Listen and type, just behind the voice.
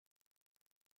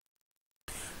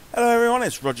everyone,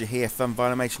 it's Roger here from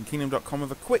VanimationKingdom.com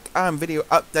with a quick video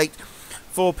update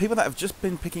for people that have just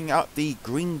been picking up the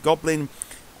Green Goblin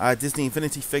Disney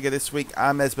Infinity figure this week.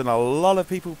 There's been a lot of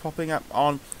people popping up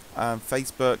on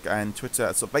Facebook and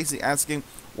Twitter, so basically asking,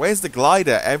 where's the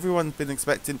glider? Everyone's been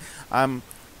expecting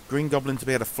Green Goblin to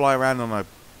be able to fly around on a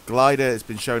glider. It's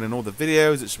been shown in all the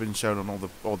videos, it's been shown on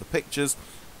all the pictures.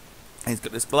 And he's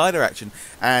got this glider action,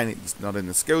 and it's not in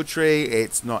the skill tree,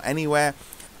 it's not anywhere.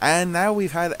 And now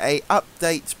we've had a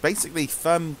update basically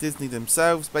from Disney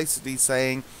themselves, basically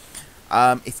saying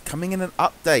it's coming in an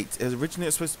update. Originally it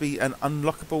was supposed to be an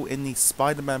unlockable in the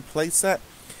Spider-Man playset,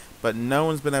 but no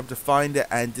one's been able to find it,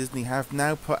 and Disney have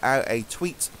now put out a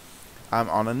tweet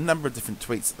on a number of different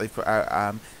tweets that they put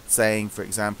out saying, for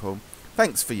example,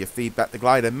 thanks for your feedback. The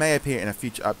glider may appear in a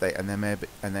future update,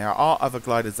 and there are other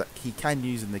gliders that he can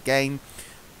use in the game,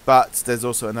 but there's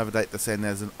also another date that's saying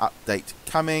there's an update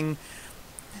coming.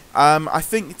 I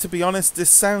think, to be honest, this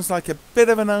sounds like a bit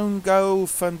of an own goal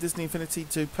from Disney Infinity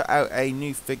to put out a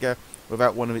new figure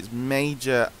without one of its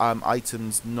major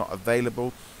items not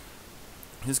available.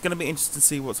 It's going to be interesting to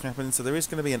see what's happening. So there is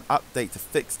going to be an update to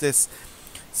fix this.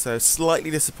 So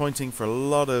slightly disappointing for a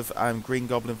lot of Green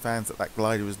Goblin fans that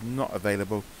glider is not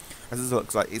available, as it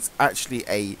looks like it's actually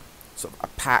a sort of a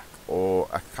pack or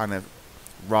a kind of,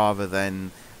 rather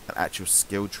than an actual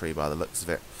skill tree by the looks of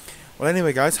it. Well,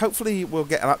 anyway, guys, hopefully we'll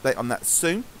get an update on that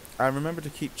soon. Remember to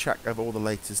keep track of all the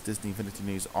latest Disney Infinity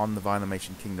news on the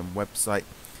Vinimation Kingdom website.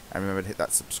 And remember to hit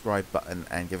that subscribe button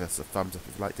and give us a thumbs up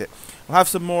if you liked it. We'll have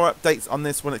some more updates on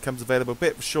this when it comes available. A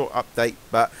bit of a short update,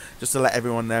 but just to let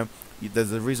everyone know,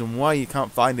 there's a reason why you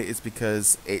can't find it is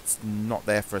because it's not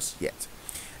there for us yet.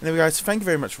 Anyway, guys, thank you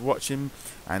very much for watching,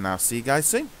 and I'll see you guys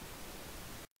soon.